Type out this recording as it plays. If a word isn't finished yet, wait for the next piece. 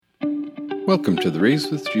Welcome to the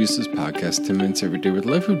Raised with Jesus podcast, 10 minutes every day where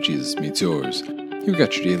the life of Jesus meets yours. You've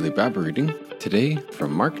got your daily Bible reading, today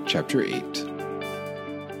from Mark chapter 8.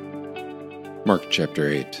 Mark chapter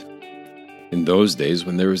 8. In those days,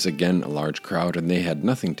 when there was again a large crowd and they had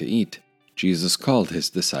nothing to eat, Jesus called his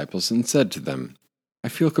disciples and said to them, I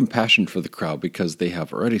feel compassion for the crowd because they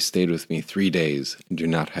have already stayed with me 3 days and do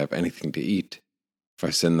not have anything to eat. If I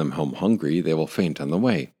send them home hungry, they will faint on the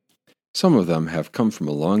way. Some of them have come from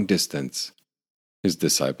a long distance. His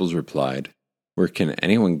disciples replied, Where can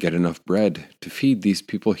anyone get enough bread to feed these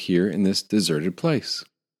people here in this deserted place?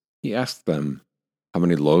 He asked them, How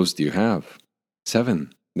many loaves do you have?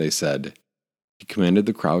 7, they said. He commanded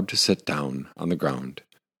the crowd to sit down on the ground.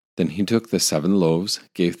 Then he took the 7 loaves,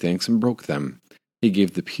 gave thanks, and broke them. He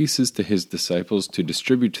gave the pieces to his disciples to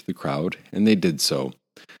distribute to the crowd, and they did so.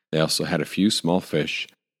 They also had a few small fish.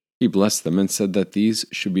 He blessed them and said that these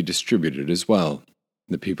should be distributed as well.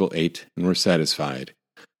 The people ate and were satisfied.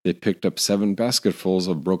 They picked up 7 basketfuls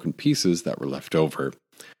of broken pieces that were left over.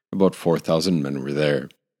 About 4,000 men were there.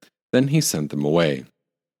 Then he sent them away.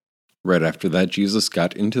 Right after that, Jesus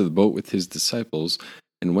got into the boat with his disciples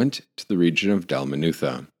and went to the region of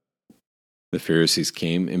Dalmanutha. The Pharisees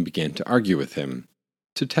came and began to argue with him.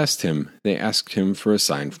 To test him, they asked him for a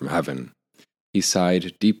sign from heaven. He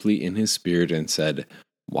sighed deeply in his spirit and said,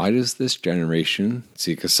 Why does this generation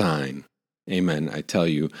seek a sign? Amen, I tell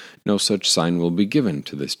you, no such sign will be given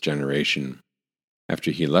to this generation. After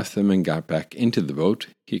he left them and got back into the boat,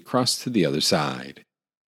 he crossed to the other side.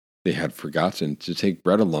 They had forgotten to take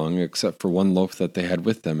bread along except for 1 loaf that they had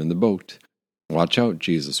with them in the boat. Watch out,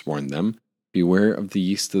 Jesus warned them. Beware of the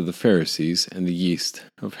yeast of the Pharisees and the yeast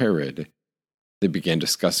of Herod. They began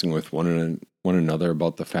discussing with one another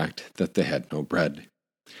about the fact that they had no bread.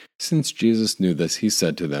 Since Jesus knew this, he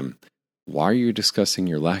said to them, Why are you discussing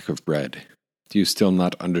your lack of bread? Do you still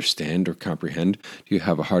not understand or comprehend? Do you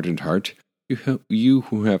have a hardened heart? You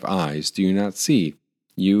who have eyes, do you not see?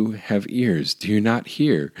 You have ears, do you not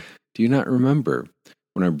hear? Do you not remember?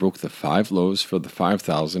 When I broke the 5 loaves for the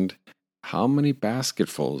 5,000, how many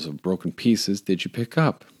basketfuls of broken pieces did you pick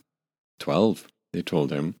up? 12, they told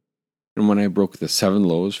him. And when I broke the 7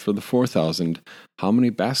 loaves for the 4,000, how many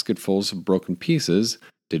basketfuls of broken pieces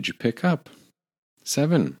did you pick up?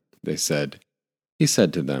 7, they said. He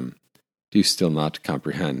said to them, Do you still not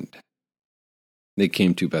comprehend? They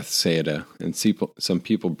came to Bethsaida, and some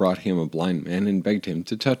people brought him a blind man and begged him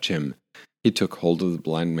to touch him. He took hold of the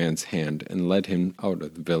blind man's hand and led him out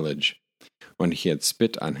of the village. When he had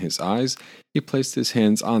spit on his eyes, he placed his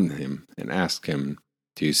hands on him and asked him,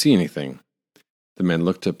 Do you see anything? The man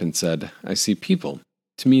looked up and said, I see people.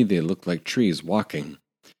 To me they look like trees walking.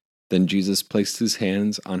 Then Jesus placed his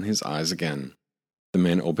hands on his eyes again. The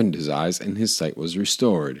man opened his eyes and his sight was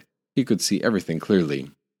restored. He could see everything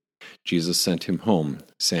clearly. Jesus sent him home,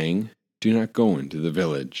 saying, Do not go into the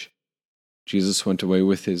village. Jesus went away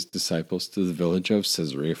with his disciples to the village of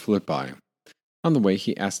Caesarea Philippi. On the way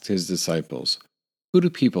he asked his disciples, Who do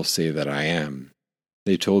people say that I am?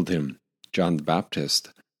 They told him, John the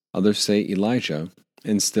Baptist. Others say Elijah,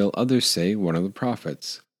 and still others say one of the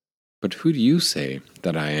prophets. But who do you say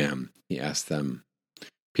that I am? He asked them.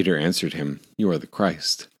 Peter answered him, You are the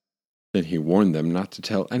Christ. Then he warned them not to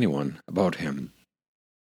tell anyone about him.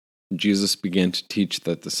 Jesus began to teach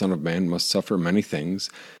that the Son of Man must suffer many things,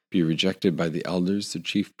 be rejected by the elders, the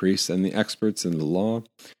chief priests, and the experts in the law,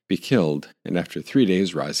 be killed, and after 3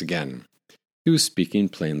 days rise again. He was speaking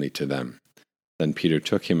plainly to them. Then Peter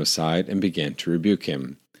took him aside and began to rebuke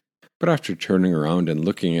him. But after turning around and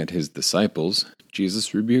looking at his disciples,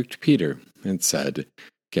 Jesus rebuked Peter and said,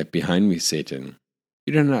 Get behind me, Satan.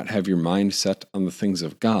 You do not have your mind set on the things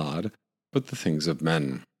of God, but the things of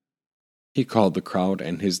men. He called the crowd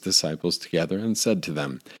and his disciples together and said to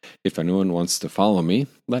them, If anyone wants to follow me,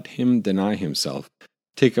 let him deny himself,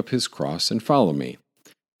 take up his cross, and follow me.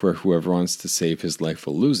 For whoever wants to save his life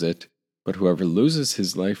will lose it, but whoever loses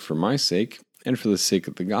his life for my sake and for the sake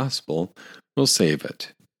of the gospel will save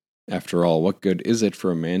it. After all, what good is it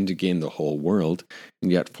for a man to gain the whole world and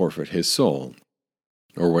yet forfeit his soul?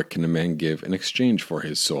 Or what can a man give in exchange for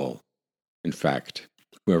his soul? In fact,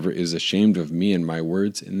 whoever is ashamed of me and my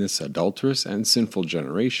words in this adulterous and sinful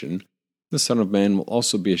generation, the Son of Man will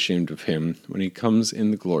also be ashamed of him when he comes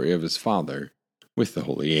in the glory of his Father with the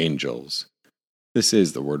holy angels. This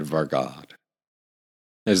is the word of our God.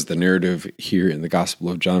 As the narrative here in the Gospel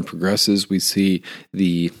of John progresses, we see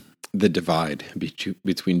the divide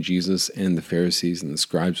between Jesus and the Pharisees and the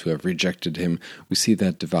scribes who have rejected him. We see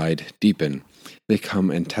that divide deepen. They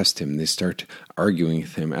come and test him. They start arguing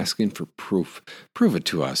with him, asking for proof. Prove it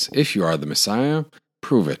to us. If you are the Messiah,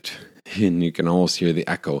 prove it. And you can almost hear the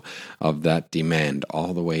echo of that demand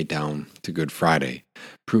all the way down to Good Friday.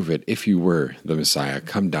 Prove it. If you were the Messiah,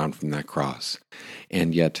 come down from that cross.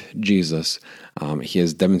 And yet Jesus, he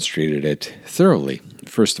has demonstrated it thoroughly.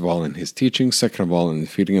 First of all, in his teaching. Second of all, in the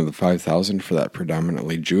feeding of the 5,000 for that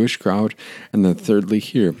predominantly Jewish crowd. And then thirdly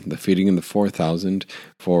here, the feeding of the 4,000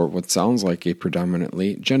 for what sounds like a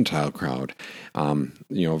predominantly Gentile crowd.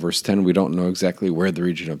 Verse 10, we don't know exactly where the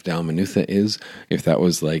region of Dalmanutha is, if that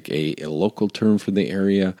was like a local term for the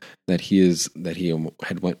area that he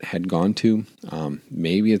had gone to.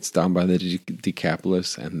 Maybe it's down by the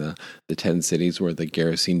Decapolis and the 10 cities where the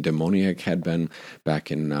Gerasene demoniac had been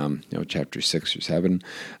back in chapter 6 or 7.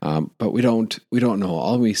 But we don't know.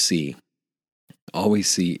 All we see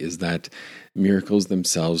is that miracles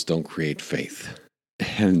themselves don't create faith.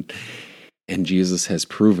 And Jesus has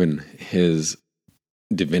proven his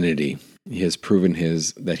divinity. He has proven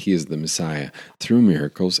that he is the Messiah through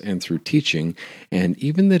miracles and through teaching. And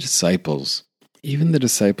even the disciples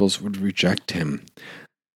would reject him.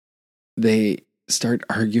 They start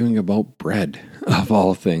arguing about bread, of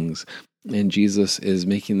all things. And Jesus is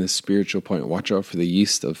making this spiritual point. Watch out for the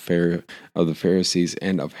yeast of the Pharisees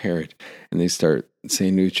and of Herod. And they start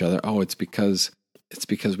saying to each other, "Oh, it's because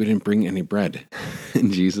we didn't bring any bread."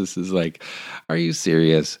 And Jesus is like, "Are you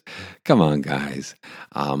serious? Come on, guys.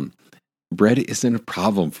 Bread isn't a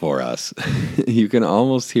problem for us." You can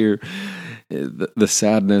almost hear the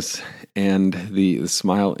sadness and the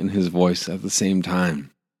smile in his voice at the same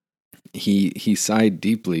time. He sighed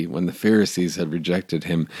deeply when the Pharisees had rejected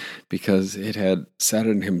him because it had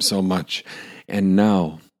saddened him so much. And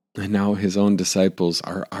now his own disciples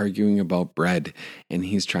are arguing about bread, and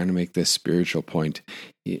he's trying to make this spiritual point.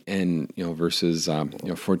 And verses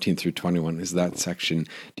 14 through 21 is that section.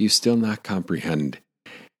 Do you still not comprehend?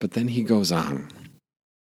 But then he goes on.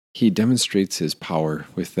 He demonstrates his power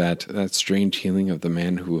with that strange healing of the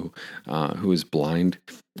man who is blind,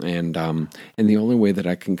 and the only way that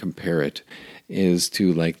I can compare it is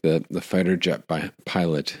to like the fighter jet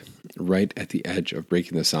pilot right at the edge of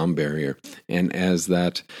breaking the sound barrier. And as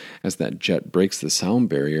that jet breaks the sound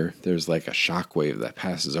barrier, there's like a shockwave that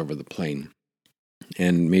passes over the plane.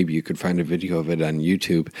 And maybe you could find a video of it on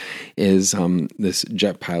YouTube, is this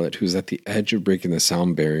jet pilot who's at the edge of breaking the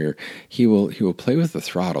sound barrier. He will play with the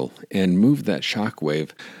throttle and move that shock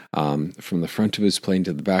wave from the front of his plane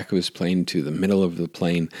to the back of his plane to the middle of the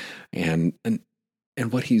plane. And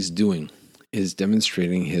what he's doing is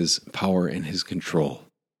demonstrating his power and his control.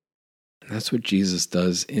 And that's what Jesus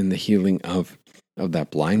does in the healing of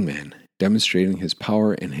that blind man, demonstrating his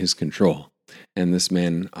power and his control. And this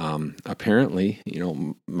man, apparently,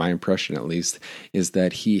 my impression at least, is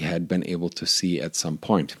that he had been able to see at some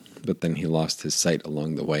point, but then he lost his sight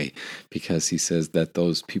along the way because he says that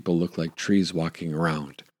those people look like trees walking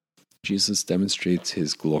around. Jesus demonstrates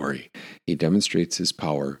his glory. He demonstrates his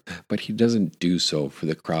power, but he doesn't do so for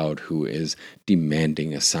the crowd who is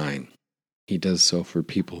demanding a sign. He does so for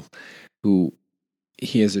people who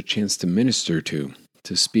he has a chance to minister to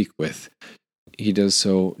speak with. He does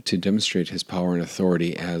so to demonstrate his power and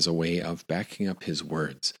authority as a way of backing up his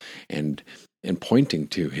words and pointing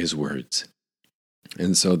to his words.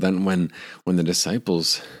 And so then when the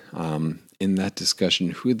disciples, in that discussion,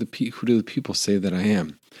 who do the people say that I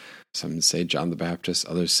am? Some say John the Baptist,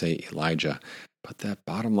 others say Elijah. But that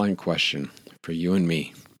bottom line question for you and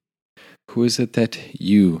me, who is it that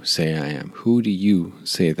you say I am? Who do you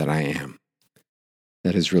say that I am?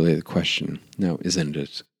 That is really the question. Now, isn't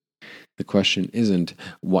it? The question isn't,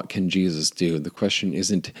 what can Jesus do? The question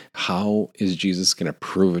isn't, how is Jesus going to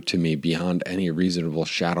prove it to me beyond any reasonable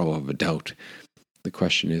shadow of a doubt? The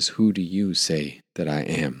question is, who do you say that I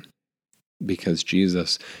am? Because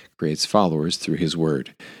Jesus creates followers through his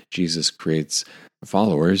word. Jesus creates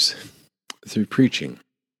followers through preaching.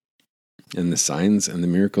 And the signs and the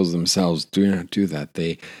miracles themselves do not do that.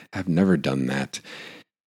 They have never done that.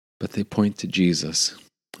 But they point to Jesus.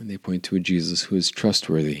 And they point to a Jesus who is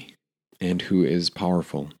trustworthy and who is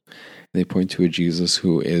powerful. They point to a Jesus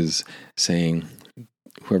who is saying,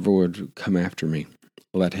 whoever would come after me,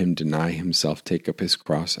 let him deny himself, take up his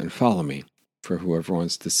cross, and follow me. For whoever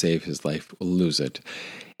wants to save his life will lose it.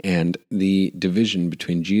 And the division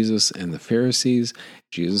between Jesus and the Pharisees,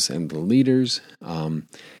 Jesus and the leaders,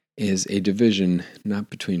 is a division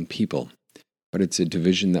not between people, but it's a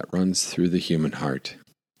division that runs through the human heart.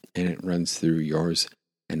 And it runs through yours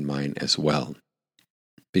and mine as well.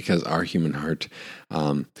 Because our human heart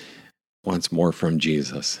wants more from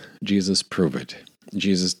Jesus. Jesus, prove it.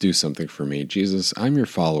 Jesus, do something for me. Jesus, I'm your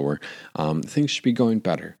follower. Things should be going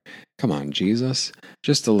better. Come on, Jesus,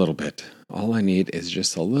 just a little bit. All I need is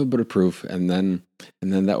just a little bit of proof, and then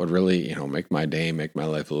that would really, make my day, make my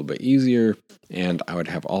life a little bit easier, and I would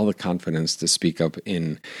have all the confidence to speak up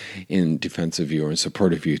in defense of you or in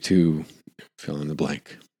support of you to fill in the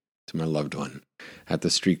blank, to my loved one, at the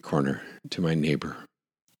street corner, to my neighbor.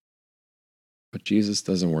 But Jesus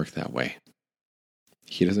doesn't work that way.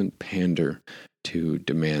 He doesn't pander to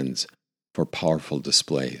demands for powerful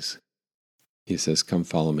displays. He says, come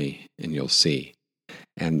follow me and you'll see.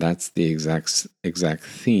 And that's the exact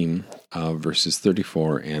theme of verses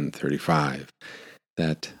 34 and 35,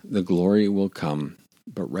 that the glory will come,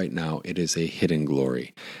 but right now it is a hidden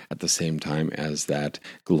glory, at the same time as that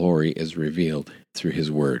glory is revealed through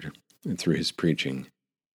his word and through his preaching.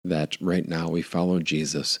 That right now we follow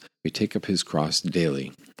Jesus, we take up his cross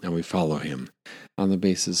daily, and we follow him on the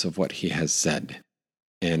basis of what he has said.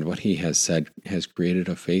 And what he has said has created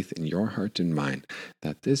a faith in your heart and mind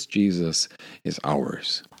that this Jesus is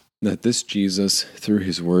ours. That this Jesus, through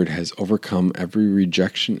his word, has overcome every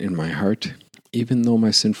rejection in my heart, even though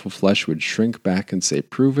my sinful flesh would shrink back and say,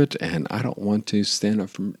 prove it, and I don't want to stand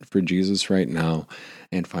up for Jesus right now,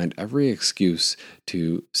 and find every excuse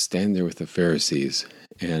to stand there with the Pharisees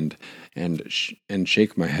and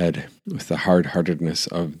shake my head with the hard-heartedness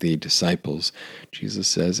of the disciples. Jesus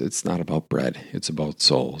says, it's not about bread, it's about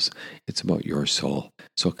souls. It's about your soul.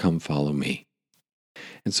 So come follow me.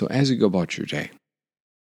 And so as you go about your day,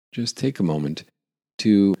 just take a moment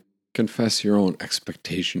to confess your own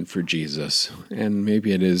expectation for Jesus. And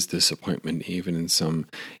maybe it is disappointment, even in some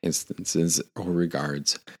instances or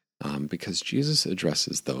regards, because Jesus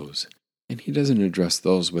addresses those. And he doesn't address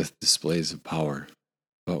those with displays of power,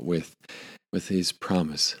 but with his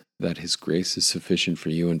promise that his grace is sufficient for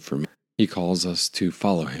you and for me. He calls us to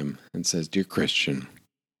follow him and says, dear Christian,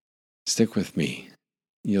 stick with me.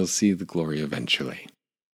 You'll see the glory eventually.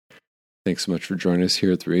 Thanks so much for joining us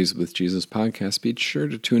here at the Raised with Jesus podcast. Be sure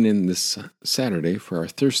to tune in this Saturday for our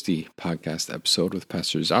Thirsty podcast episode with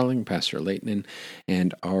Pastor Zarling, Pastor Leighton,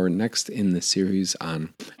 and our next in the series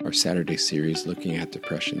on our Saturday series looking at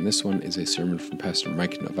depression. This one is a sermon from Pastor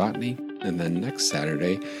Mike Novotny. And then next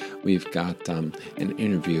Saturday, we've got an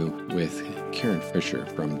interview with Karen Fisher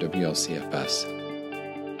from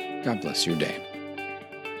WLCFS. God bless your day.